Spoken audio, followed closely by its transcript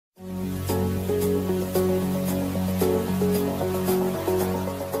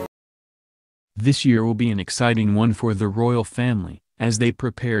This year will be an exciting one for the royal family, as they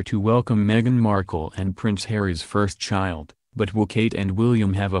prepare to welcome Meghan Markle and Prince Harry's first child. But will Kate and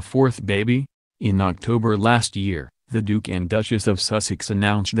William have a fourth baby? In October last year, the Duke and Duchess of Sussex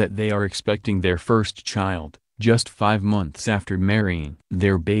announced that they are expecting their first child, just 5 months after marrying.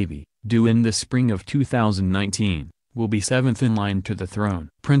 Their baby, due in the spring of 2019, will be seventh in line to the throne.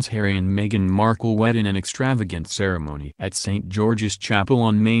 Prince Harry and Meghan Markle wed in an extravagant ceremony at St. George's Chapel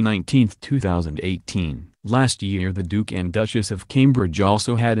on May 19, 2018. Last year the Duke and Duchess of Cambridge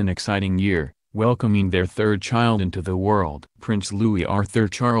also had an exciting year, welcoming their third child into the world. Prince Louis Arthur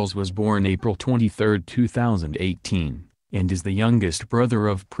Charles was born April 23, 2018, and is the youngest brother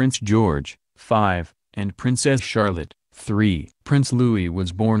of Prince George, 5, and Princess Charlotte, 3. Prince Louis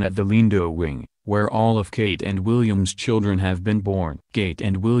was born at the Lindo Wing, where all of Kate and William's children have been born. Kate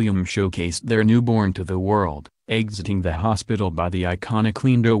and William showcased their newborn to the world, exiting the hospital by the iconic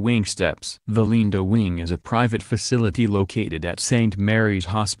Lindo Wing steps. The Lindo Wing is a private facility located at St Mary's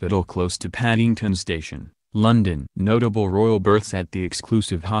Hospital close to Paddington Station, London. Notable royal births at the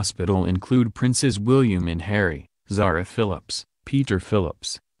exclusive hospital include Princes William and Harry, Zara Phillips, Peter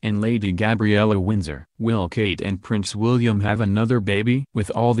Phillips, and Lady Gabriella Windsor. Will Kate and Prince William have another baby?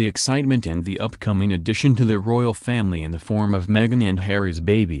 With all the excitement and the upcoming addition to the royal family in the form of Meghan and Harry's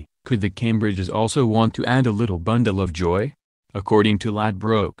baby, could the Cambridges also want to add a little bundle of joy? According to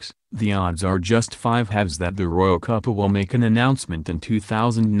Ladbrokes, the odds are just 5/2 that the royal couple will make an announcement in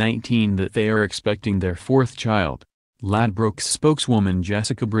 2019 that they are expecting their fourth child. Ladbrokes spokeswoman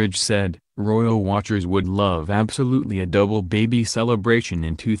Jessica Bridge said, "Royal watchers would love absolutely a double baby celebration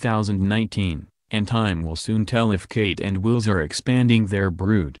in 2019, and time will soon tell if Kate and Wills are expanding their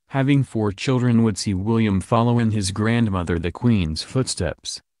brood." Having 4 children would see William follow in his grandmother the Queen's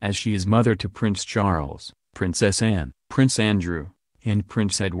footsteps, as she is mother to Prince Charles, Princess Anne, Prince Andrew, and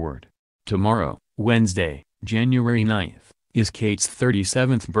Prince Edward. Tomorrow, Wednesday, January 9th, is Kate's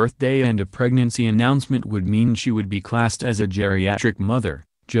 37th birthday, and a pregnancy announcement would mean she would be classed as a geriatric mother.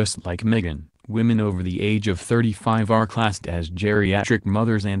 Just like Meghan, women over the age of 35 are classed as geriatric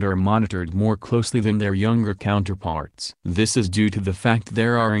mothers and are monitored more closely than their younger counterparts. This is due to the fact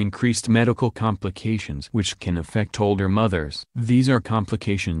there are increased medical complications which can affect older mothers. These are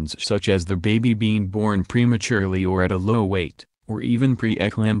complications such as the baby being born prematurely or at a low weight, or even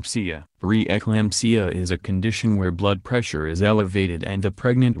preeclampsia. Preeclampsia is a condition where blood pressure is elevated and the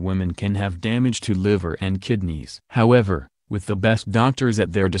pregnant woman can have damage to liver and kidneys. However, with the best doctors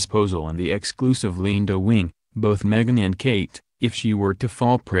at their disposal and the exclusive Lindo Wing, both Meghan and Kate, if she were to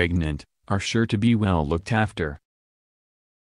fall pregnant, are sure to be well looked after.